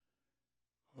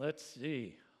Let's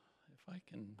see if I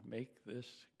can make this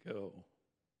go.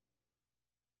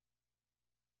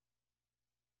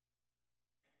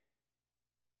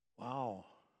 Wow.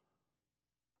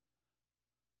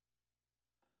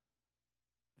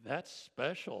 That's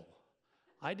special.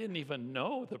 I didn't even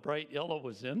know the bright yellow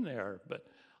was in there, but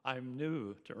I'm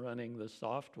new to running the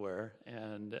software,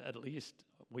 and at least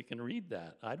we can read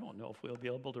that. I don't know if we'll be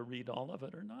able to read all of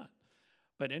it or not.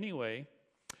 But anyway,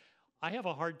 I have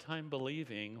a hard time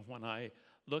believing when I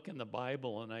look in the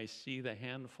Bible and I see the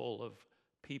handful of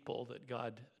people that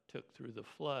God took through the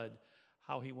flood,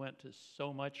 how he went to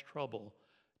so much trouble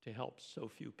to help so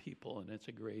few people, and it's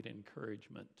a great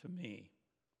encouragement to me.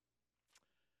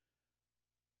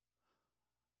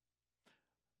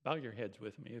 Bow your heads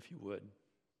with me if you would.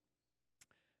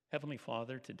 Heavenly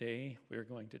Father, today we're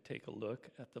going to take a look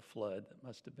at the flood. That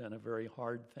must have been a very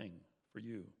hard thing for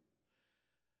you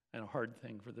and a hard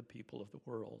thing for the people of the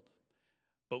world.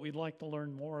 But we'd like to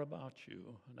learn more about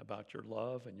you and about your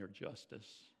love and your justice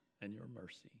and your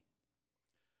mercy.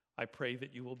 I pray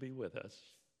that you will be with us.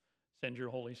 Send your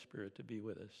Holy Spirit to be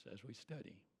with us as we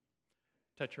study.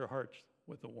 Touch our hearts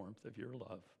with the warmth of your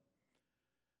love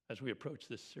as we approach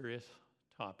this serious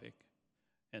topic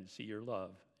and see your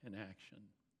love in action.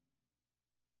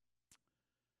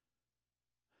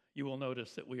 You will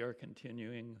notice that we are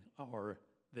continuing our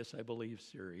This I Believe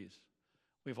series.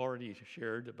 We've already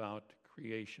shared about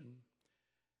creation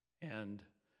and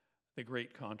the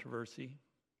great controversy.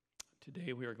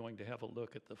 Today we are going to have a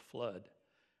look at the flood.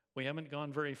 We haven't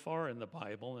gone very far in the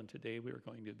Bible, and today we are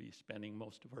going to be spending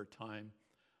most of our time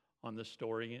on the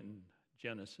story in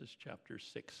Genesis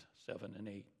chapters 6, 7, and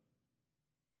 8.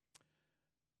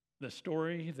 The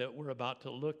story that we're about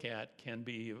to look at can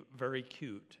be very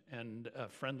cute and a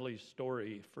friendly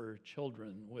story for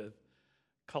children with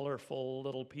colorful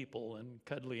little people and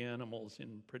cuddly animals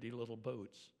in pretty little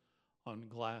boats on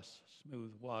glass,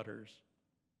 smooth waters.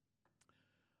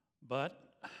 But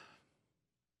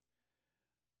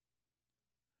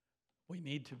we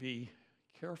need to be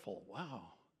careful. Wow,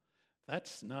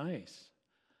 that's nice.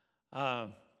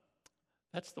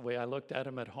 That's the way I looked at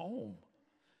him at home.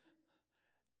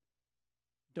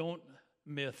 Don't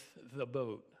myth the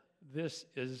boat. This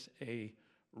is a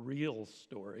real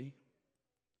story.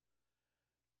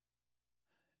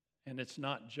 And it's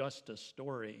not just a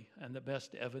story. And the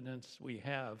best evidence we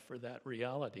have for that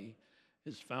reality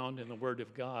is found in the Word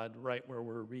of God, right where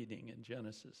we're reading in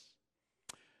Genesis.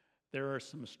 There are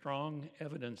some strong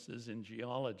evidences in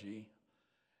geology,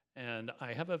 and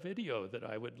I have a video that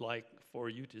I would like for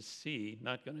you to see.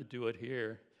 Not going to do it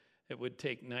here. It would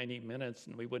take 90 minutes,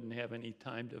 and we wouldn't have any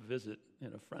time to visit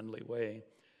in a friendly way.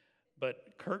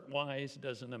 But Kurt Wise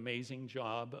does an amazing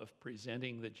job of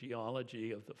presenting the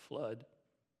geology of the flood,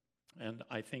 and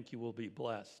I think you will be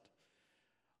blessed.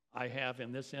 I have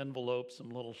in this envelope some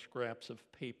little scraps of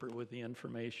paper with the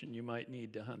information. You might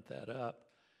need to hunt that up.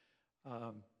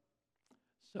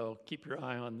 So keep your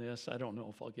eye on this. I don't know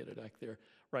if I'll get it back there.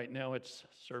 Right now it's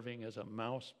serving as a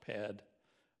mouse pad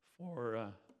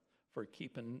for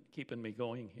keeping me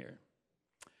going here.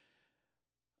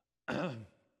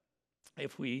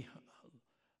 If we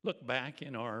look back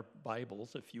in our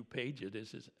Bibles a few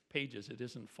pages, it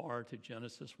isn't far to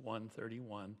Genesis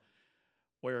 1:31,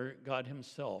 where God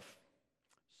himself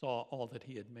saw all that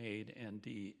he had made, and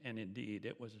indeed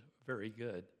it was very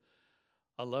good.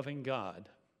 A loving God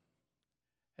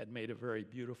had made a very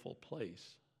beautiful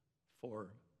place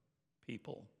for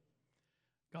people.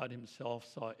 God himself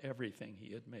saw everything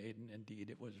he had made, and indeed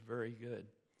it was very good.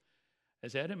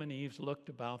 As Adam and Eve looked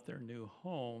about their new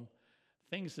home,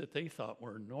 things that they thought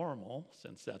were normal,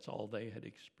 since that's all they had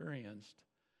experienced,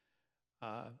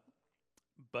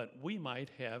 but we might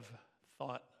have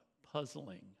thought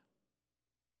puzzling.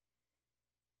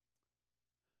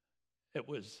 It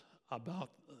was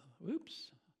about,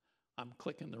 I'm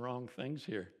clicking the wrong things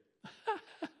here.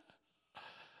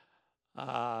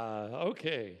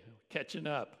 Okay, catching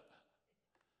up.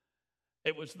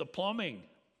 It was the plumbing.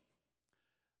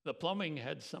 The plumbing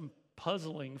had some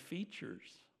puzzling features.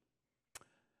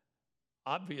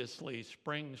 Obviously,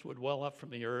 springs would well up from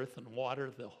the earth and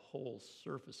water the whole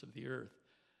surface of the earth.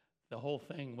 The whole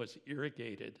thing was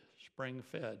irrigated,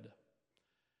 spring-fed.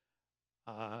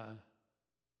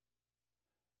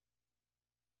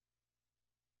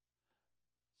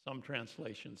 Some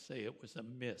translations say it was a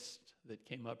mist that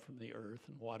came up from the earth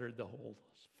and watered the whole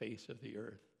face of the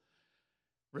earth.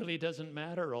 Really doesn't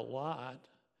matter a lot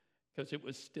because it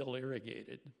was still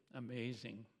irrigated.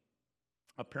 Amazing.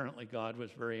 Apparently, God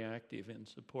was very active in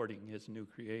supporting his new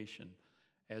creation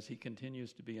as he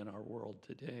continues to be in our world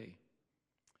today.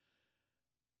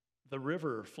 the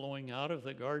river flowing out of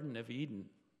the Garden of Eden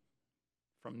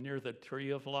from near the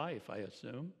tree of life, I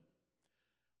assume,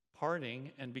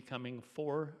 parting and becoming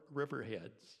 4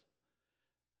 riverheads.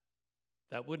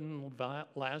 That wouldn't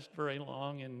last very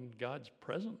long in God's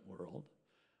present world.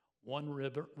 One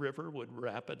river would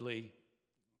rapidly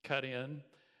cut in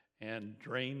and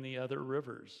drain the other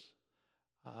rivers.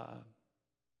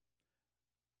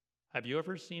 Have you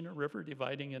ever seen a river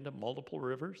dividing into multiple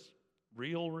rivers?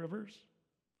 Real rivers?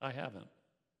 I haven't.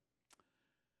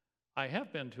 I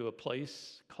have been to a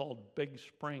place called Big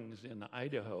Springs in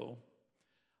Idaho.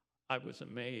 I was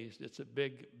amazed. It's a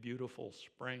big, beautiful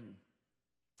spring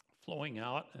flowing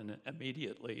out, and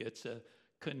immediately it's a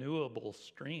canoeable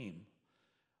stream,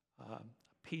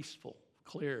 peaceful,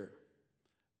 clear,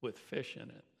 with fish in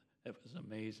it. It was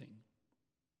amazing.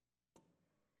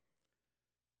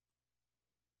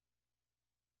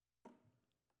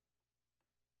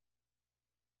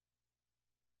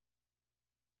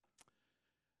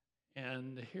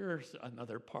 And here's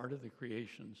another part of the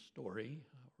creation story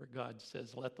where God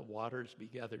says, let the waters be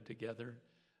gathered together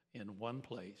in one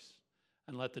place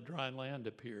and let the dry land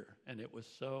appear. And it was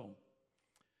so.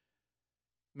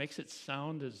 Makes it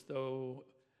sound as though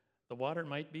the water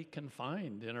might be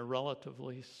confined in a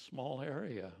relatively small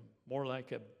area, more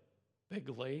like a big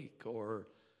lake or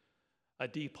a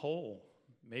deep hole,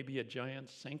 maybe a giant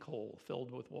sinkhole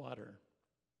filled with water.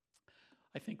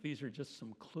 I think these are just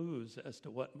some clues as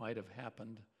to what might have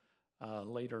happened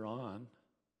later on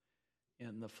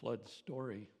in the flood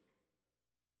story.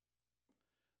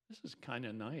 This is kind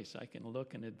of nice. I can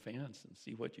look in advance and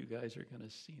see what you guys are going to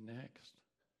see next.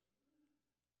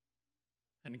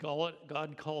 And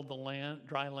God called the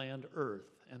dry land earth,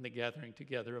 and the gathering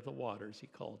together of the waters he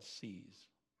called seas.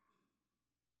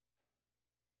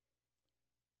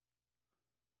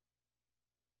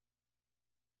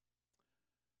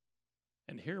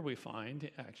 And here we find,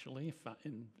 actually,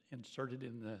 inserted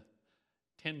in the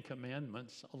 10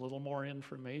 Commandments, a little more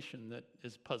information that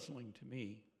is puzzling to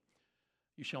me.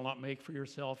 You shall not make for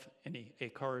yourself a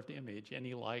carved image,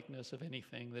 any likeness of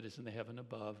anything that is in the heaven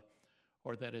above,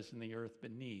 or that is in the earth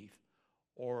beneath,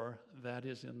 or that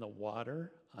is in the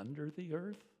water under the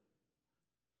earth.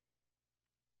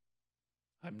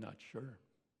 I'm not sure.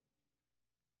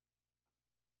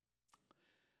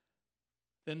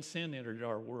 Then sin entered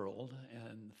our world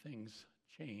and things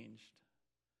changed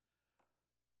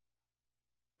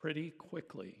pretty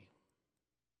quickly.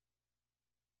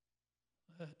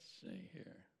 Let's see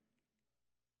here.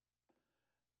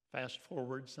 Fast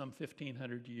forward some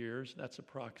 1,500 years. That's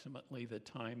approximately the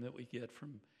time that we get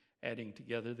from adding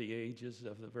together the ages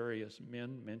of the various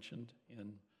men mentioned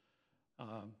in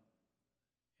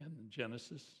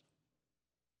Genesis.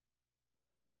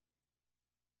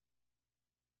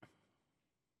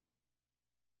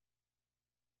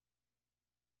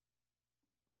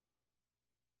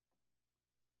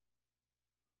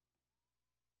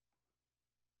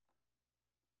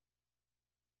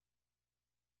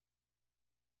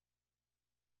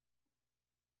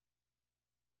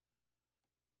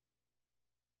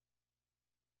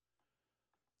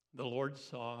 The Lord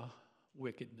saw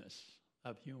wickedness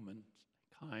of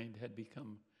humankind had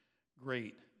become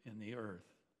great in the earth.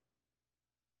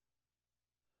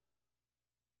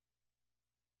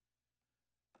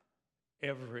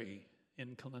 Every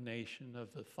inclination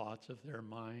of the thoughts of their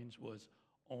minds was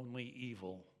only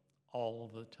evil all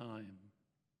the time.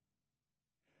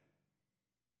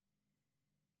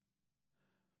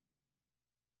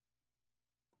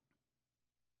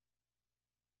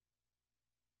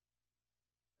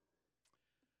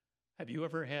 Have you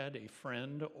ever had a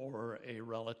friend or a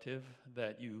relative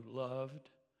that you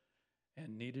loved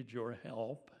and needed your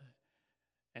help,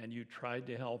 and you tried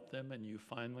to help them, and you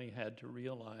finally had to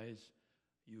realize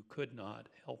you could not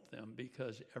help them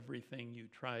because everything you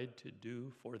tried to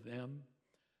do for them,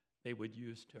 they would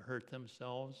use to hurt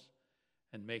themselves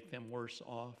and make them worse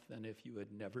off than if you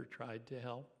had never tried to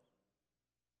help?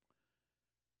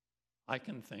 I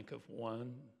can think of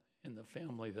one in the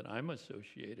family that I'm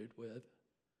associated with.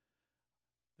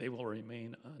 They will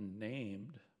remain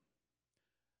unnamed.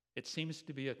 It seems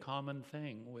to be a common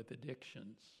thing with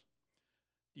addictions.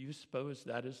 Do you suppose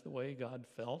that is the way God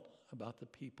felt about the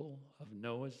people of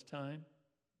Noah's time?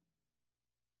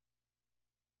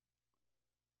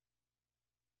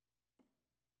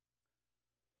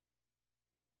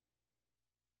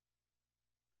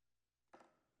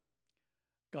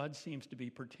 God seems to be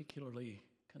particularly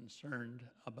concerned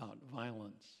about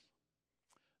violence.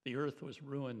 The earth was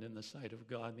ruined in the sight of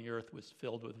God, and the earth was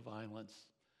filled with violence.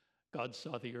 God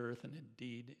saw the earth, and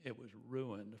indeed it was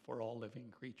ruined, for all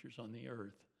living creatures on the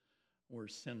earth were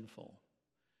sinful.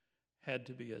 had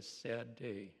to be a sad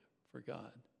day for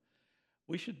God.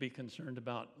 We should be concerned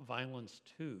about violence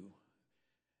too.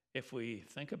 If we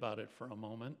think about it for a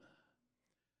moment,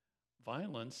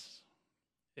 violence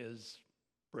is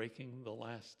breaking the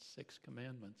last 6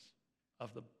 commandments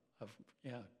of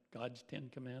God's 10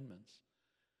 commandments.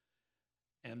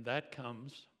 And that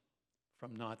comes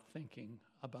from not thinking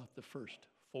about the first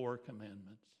 4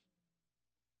 commandments.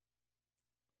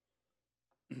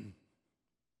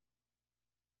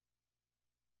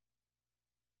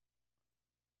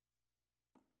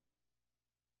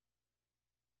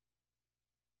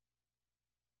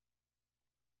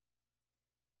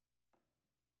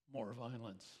 More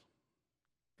violence.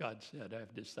 God said,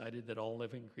 I've decided that all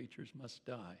living creatures must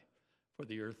die, for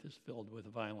the earth is filled with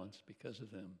violence because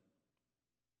of them.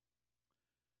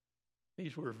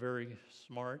 These were very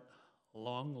smart,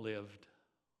 long-lived,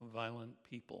 violent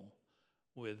people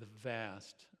with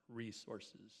vast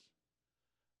resources.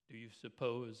 Do you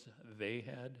suppose they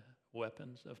had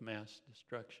weapons of mass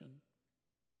destruction?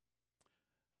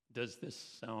 Does this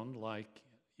sound like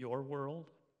your world?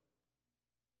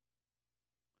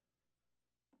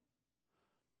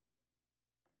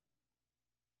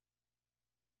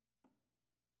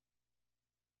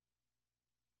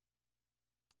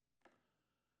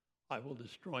 I will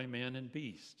destroy man and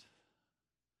beast.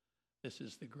 This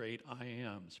is the great I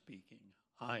am speaking.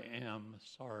 I am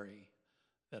sorry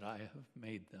that I have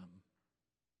made them.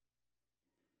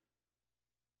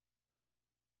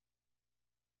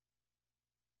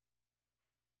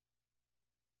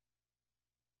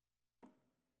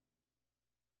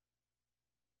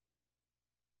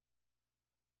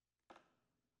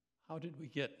 How did we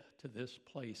get to this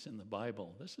place in the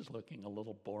Bible? This is looking a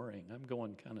little boring. I'm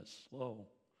going kind of slow.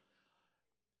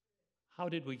 How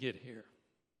did we get here?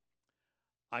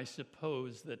 I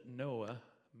suppose that Noah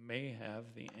may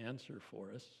have the answer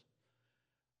for us.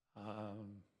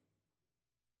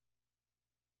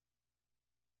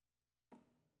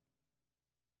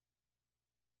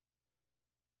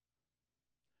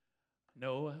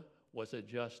 Noah was a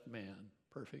just man,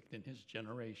 perfect in his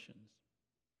generations.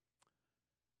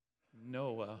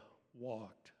 Noah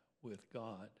walked with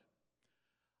God.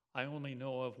 I only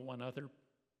know of one other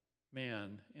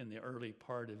man in the early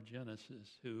part of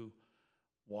Genesis who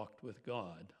walked with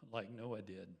God like Noah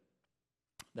did.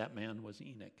 That man was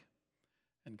Enoch.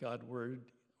 And God's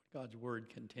word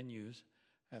continues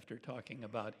after talking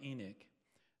about Enoch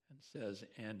and says,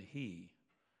 and he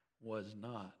was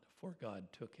not, for God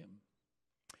took him.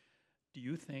 Do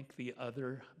you think the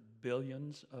other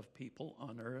billions of people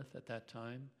on earth at that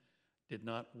time did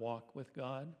not walk with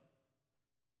God?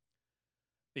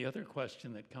 The other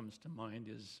question that comes to mind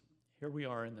is, here we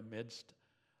are in the midst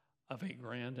of a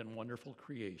grand and wonderful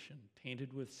creation,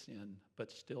 tainted with sin,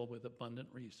 but still with abundant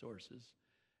resources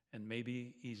and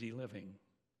maybe easy living,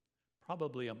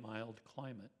 probably a mild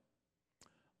climate.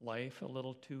 Life a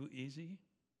little too easy,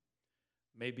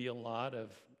 maybe a lot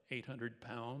of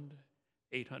 800-pound,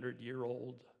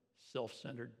 800-year-old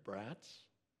self-centered brats.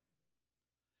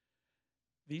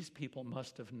 These people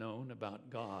must have known about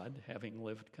God, having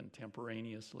lived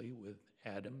contemporaneously with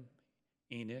Adam,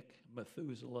 Enoch,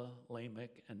 Methuselah,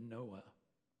 Lamech, and Noah.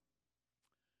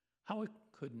 How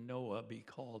could Noah be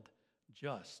called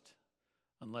just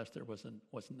unless there was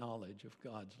knowledge of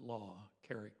God's law,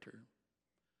 character?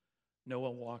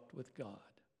 Noah walked with God,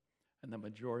 and the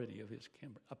majority of his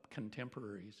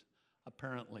contemporaries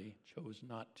apparently chose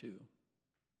not to.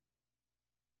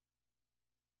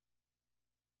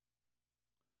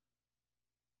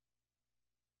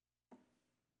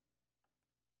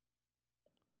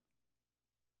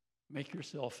 Make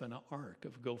yourself an ark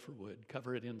of gopher wood,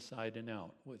 cover it inside and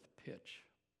out with pitch.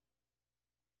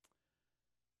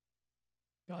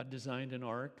 God designed an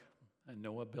ark, and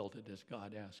Noah built it as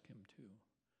God asked him to.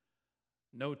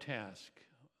 No task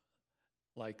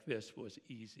like this was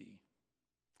easy.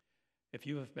 If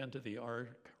you have been to the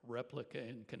Ark replica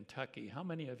in Kentucky, how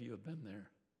many of you have been there?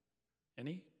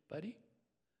 Anybody?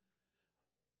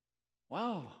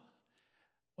 Wow.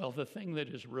 Well, the thing that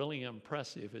is really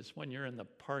impressive is when you're in the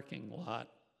parking lot,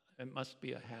 it must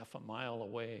be a half a mile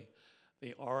away.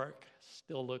 The Ark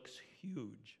still looks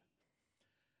huge.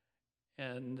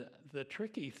 And the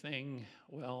tricky thing,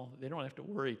 well, they don't have to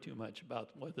worry too much about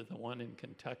whether the one in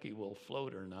Kentucky will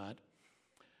float or not.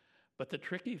 But the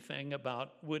tricky thing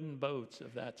about wooden boats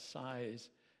of that size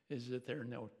is that they're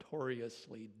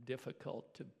notoriously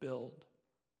difficult to build.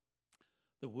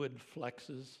 The wood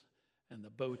flexes and the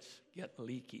boats get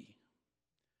leaky.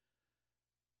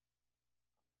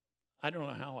 I don't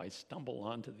know how I stumble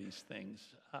onto these things,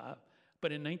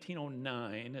 but in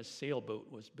 1909, a sailboat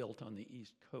was built on the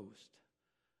East Coast.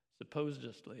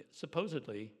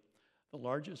 Supposedly the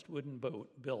largest wooden boat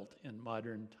built in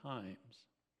modern times.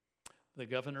 The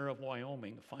governor of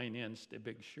Wyoming financed a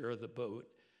big share of the boat,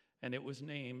 and it was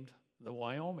named the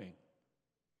Wyoming.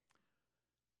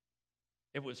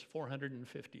 It was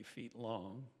 450 feet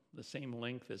long, the same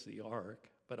length as the Ark,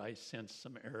 but I sensed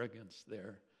some arrogance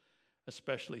there,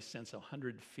 especially since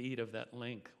 100 feet of that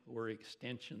length were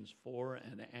extensions fore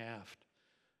and aft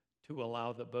to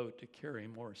allow the boat to carry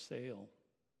more sail.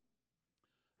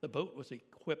 The boat was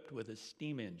equipped with a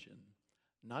steam engine,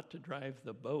 not to drive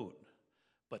the boat,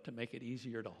 but to make it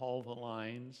easier to haul the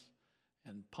lines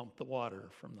and pump the water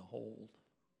from the hold.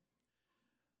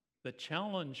 The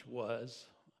challenge was,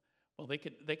 well, they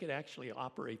could actually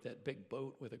operate that big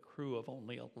boat with a crew of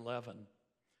only 11.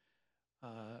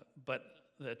 But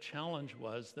the challenge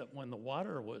was that when the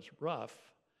water was rough,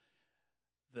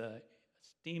 the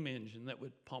steam engine that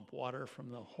would pump water from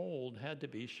the hold had to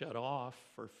be shut off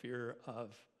for fear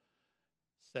of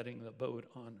setting the boat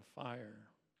on fire.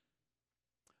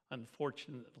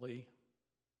 Unfortunately,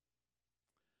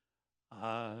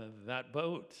 that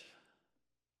boat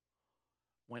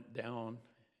went down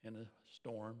in a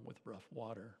storm with rough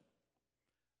water,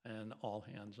 and all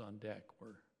hands on deck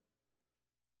were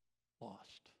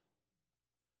lost.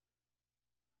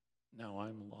 Now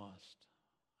I'm lost.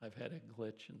 I've had a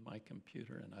glitch in my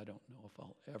computer, and I don't know if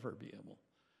I'll ever be able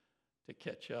to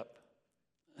catch up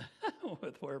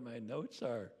with where my notes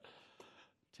are.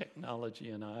 Technology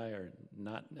and I are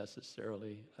not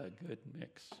necessarily a good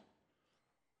mix.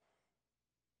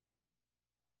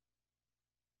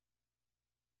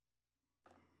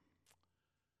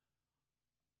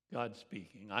 God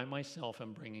speaking, I myself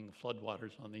am bringing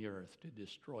floodwaters on the earth to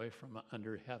destroy from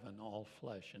under heaven all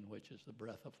flesh in which is the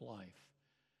breath of life.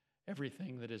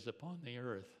 Everything that is upon the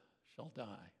earth shall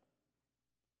die.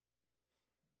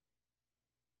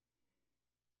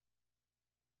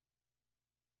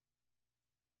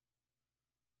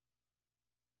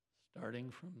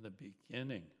 Starting from the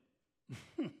beginning.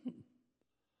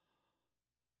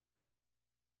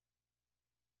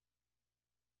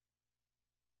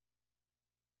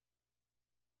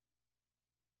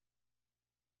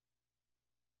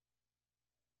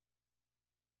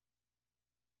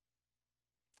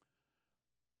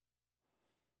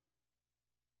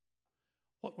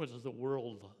 What was the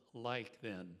world like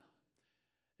then?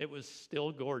 It was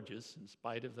still gorgeous in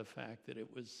spite of the fact that it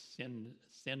was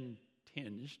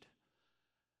sin-tinged.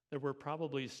 There were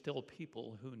probably still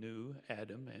people who knew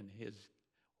Adam and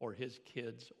his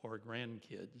kids or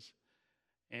grandkids.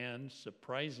 And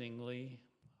surprisingly,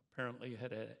 apparently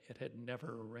it had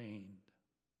never rained.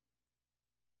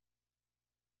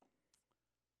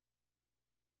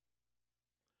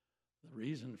 The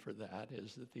reason for that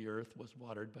is that the earth was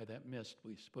watered by that mist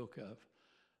we spoke of.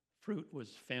 Fruit was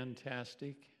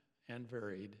fantastic and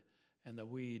varied, and the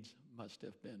weeds must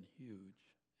have been huge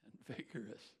and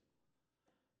vigorous.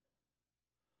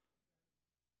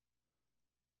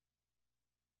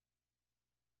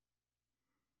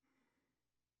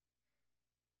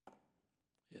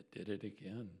 It did it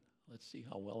again. Let's see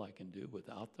how well I can do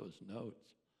without those notes.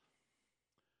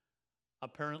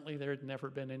 Apparently, there had never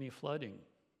been any flooding.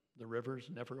 The rivers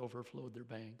never overflowed their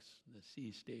banks. The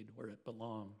sea stayed where it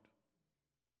belonged.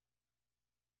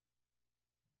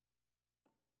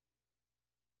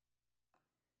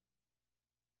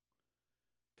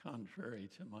 Contrary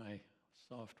to my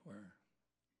software.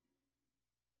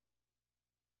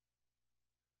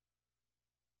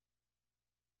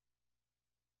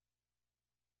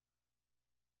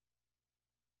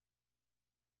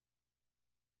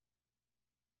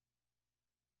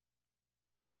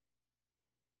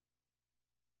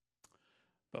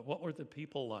 But what were the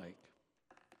people like?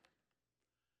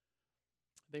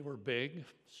 They were big,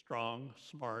 strong,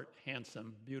 smart,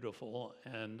 handsome, beautiful,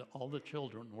 and all the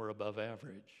children were above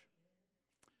average.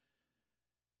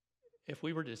 If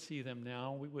we were to see them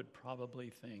now, we would probably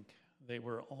think they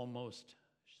were almost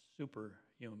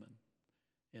superhuman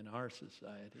in our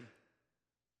society.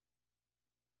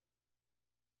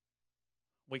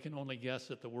 We can only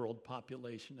guess at the world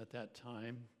population at that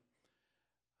time.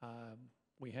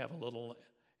 We have a little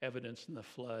evidence in the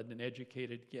flood, and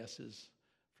educated guesses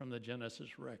from the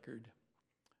Genesis record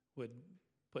would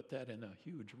put that in a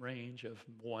huge range of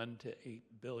 1 to 8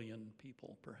 billion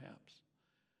people, perhaps.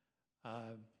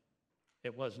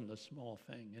 It wasn't a small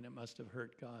thing, and it must have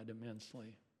hurt God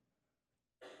immensely.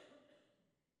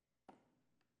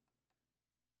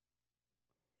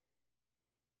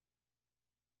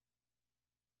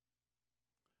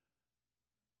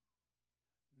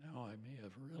 Now I may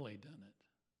have really done it.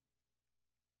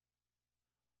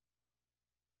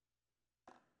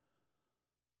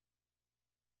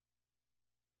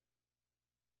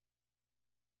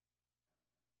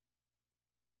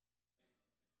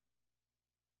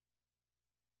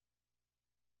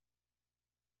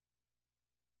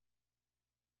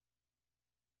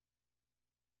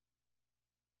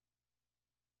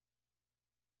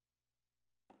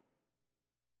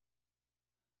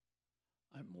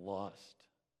 I'm lost.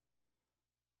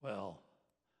 Well,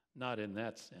 not in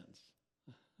that sense.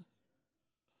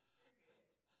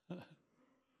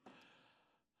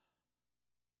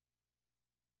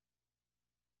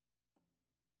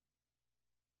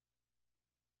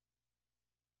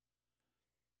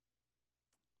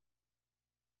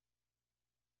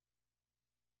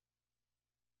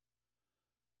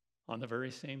 On the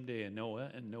very same day, Noah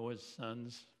and Noah's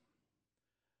sons,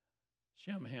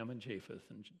 Shem, Ham, and Japheth,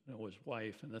 and Noah's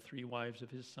wife, and the 3 wives of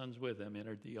his sons with them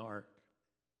entered the ark.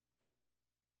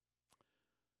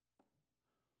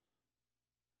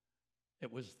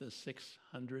 It was the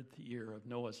 600th year of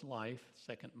Noah's life,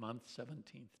 2nd month,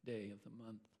 17th day of the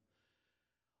month.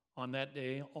 On that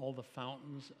day, all the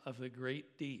fountains of the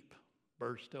great deep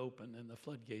burst open, and the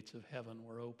floodgates of heaven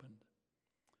were opened.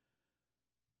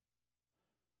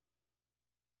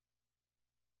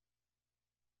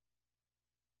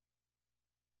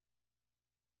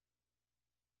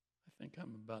 I think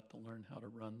I'm about to learn how to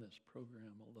run this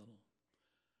program a little.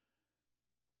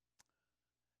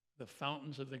 The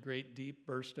fountains of the great deep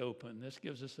burst open. This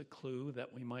gives us a clue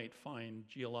that we might find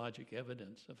geologic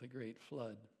evidence of the great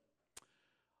flood.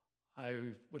 I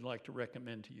would like to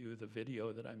recommend to you the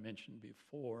video that I mentioned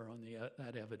before on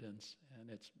that evidence, and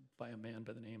it's by a man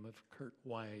by the name of Kurt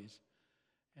Wise,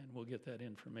 and we'll get that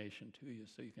information to you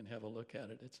so you can have a look at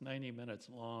it. It's 90 minutes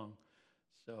long,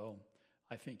 so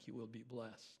I think you will be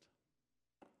blessed.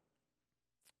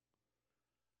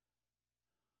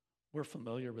 We're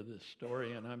familiar with this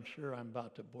story, and I'm sure I'm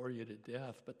about to bore you to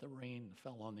death, but the rain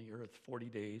fell on the earth 40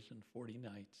 days and 40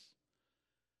 nights.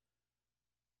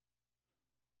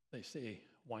 They say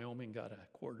Wyoming got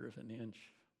 1/4 of an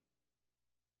inch.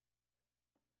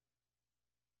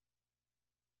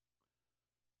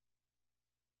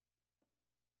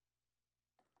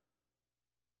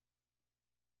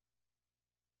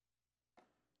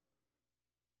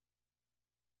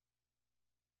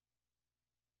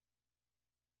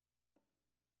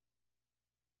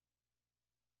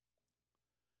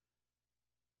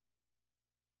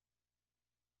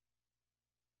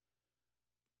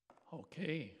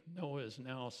 Okay, Noah is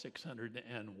now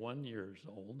 601 years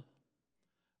old.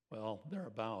 Well,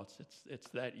 thereabouts. It's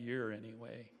that year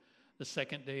anyway. The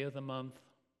 2nd day of the month,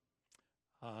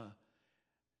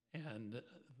 and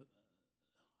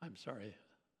I'm sorry,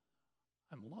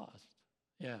 I'm lost.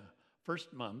 Yeah,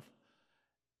 1st month,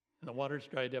 and the waters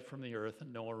dried up from the earth,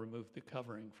 and Noah removed the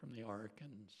covering from the ark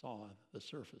and saw the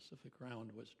surface of the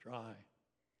ground was dry.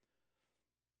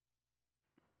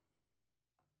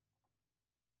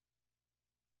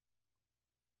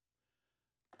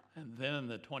 And then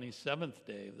the 27th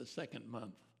day of the 2nd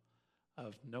month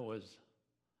of Noah's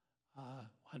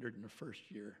 101st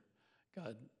year,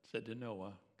 God said to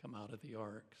Noah, come out of the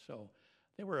ark. So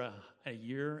they were a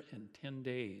year and 10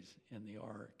 days in the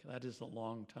ark. That is a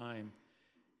long time,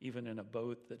 even in a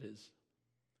boat that is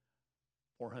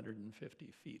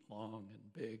 450 feet long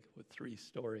and big with 3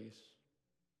 stories.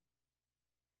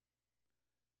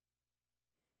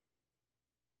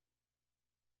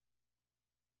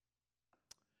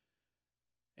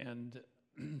 And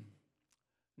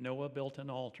Noah built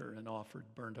an altar and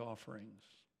offered burnt offerings.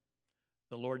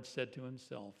 The Lord said to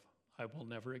himself, I will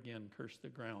never again curse the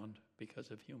ground because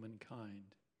of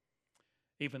humankind,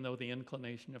 even though the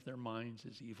inclination of their minds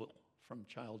is evil from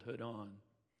childhood on.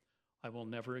 I will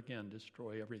never again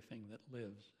destroy everything that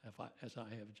lives as I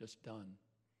have just done.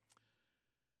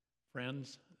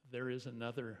 Friends, there is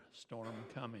another storm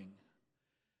coming.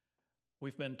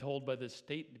 We've been told by the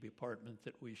State Department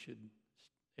that we should,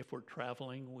 if we're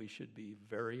traveling, we should be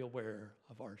very aware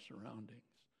of our surroundings.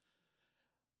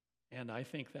 And I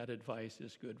think that advice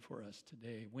is good for us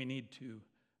today. We need to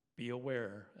be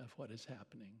aware of what is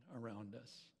happening around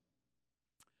us.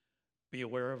 Be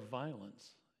aware of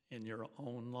violence in your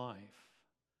own life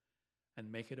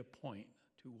and make it a point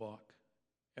to walk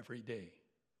every day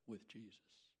with Jesus.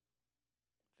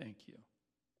 Thank you.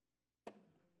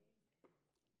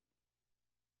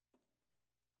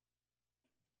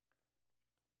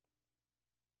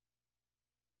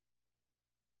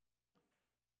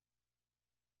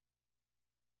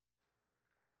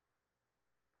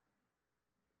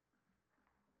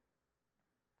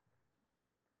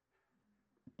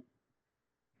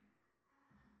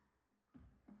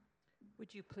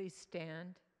 Would you please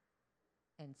stand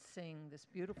and sing this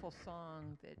beautiful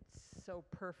song that's so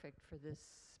perfect for this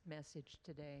message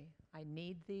today? I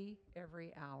need thee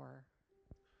every hour.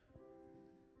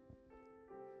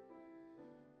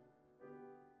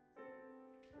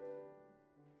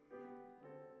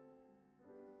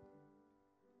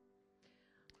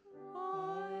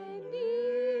 I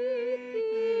need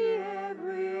thee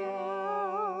every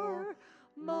hour,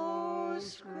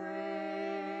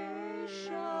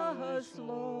 us,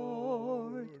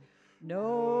 Lord.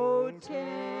 No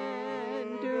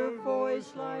tender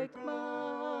voice like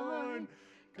mine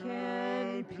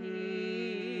can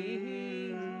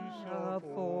peace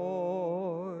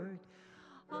afford.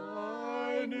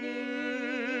 I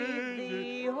need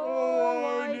thee,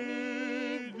 oh, I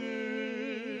need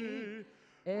thee.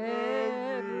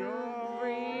 Every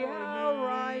hour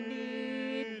I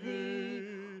need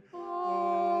thee.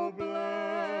 Oh,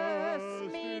 bless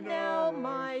me now,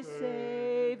 my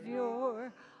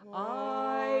Savior.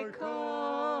 I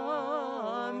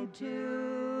come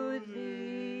to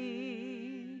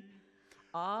thee.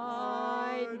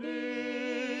 I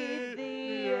need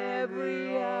thee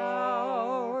every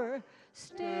hour.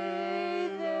 Stay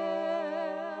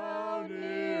thou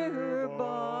nearby.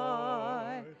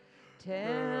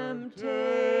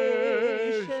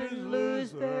 Temptations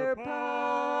lose their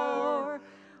power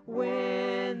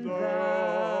when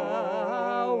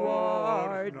thou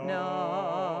art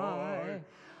nigh.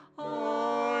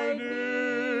 I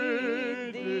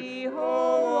need thee,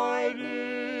 oh, I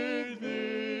need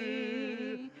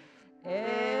thee.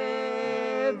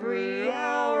 Every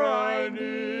hour I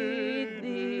need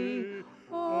thee.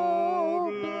 Oh,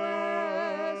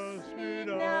 bless me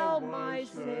now, my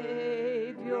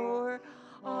Savior.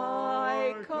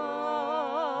 I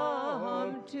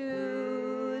come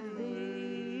to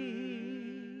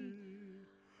thee.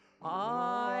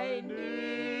 I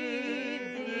need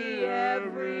thee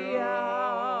every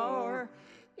hour,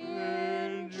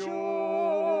 in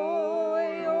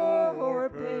joy or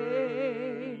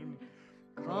pain.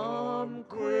 Come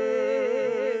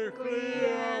quickly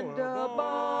and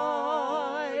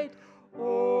abide,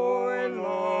 or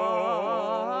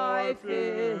life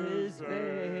is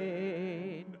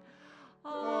vain.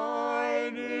 I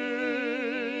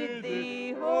need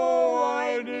thee, oh,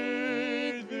 I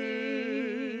need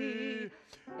thee.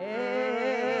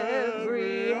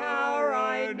 Every hour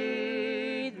I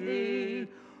need thee.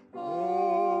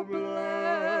 Oh,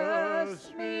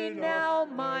 bless me now,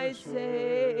 my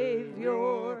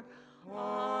Savior.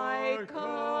 I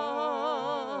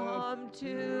come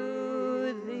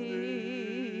to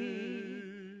thee.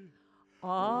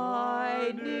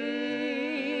 I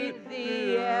need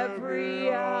thee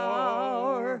every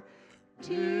hour.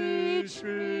 Teach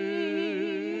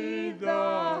me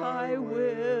thy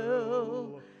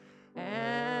will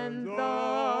and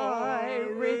thy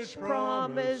rich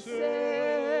promises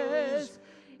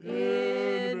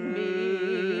in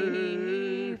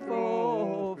me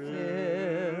fulfill.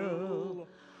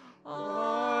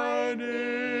 I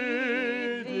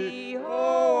need thee,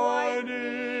 oh, I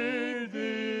need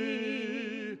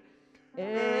thee.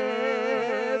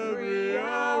 Every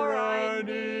hour I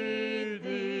need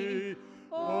thee.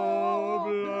 Oh,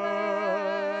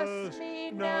 bless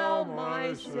me now,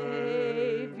 my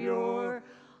Savior.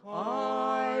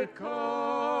 I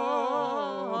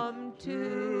come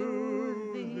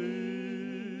to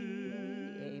thee.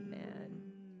 Amen.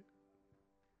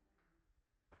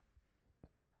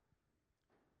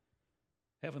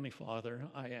 Heavenly Father,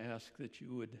 I ask that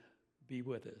you would be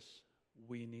with us.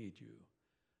 We need you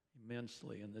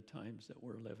immensely in the times that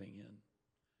we're living in.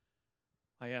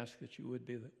 I ask that you would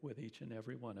be with each and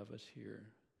every one of us here,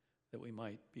 that we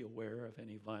might be aware of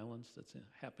any violence that's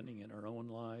happening in our own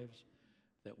lives,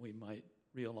 that we might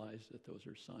realize that those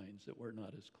are signs that we're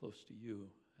not as close to you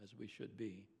as we should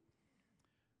be.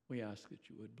 We ask that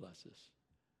you would bless us.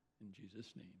 In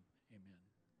Jesus' name, amen.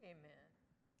 Amen.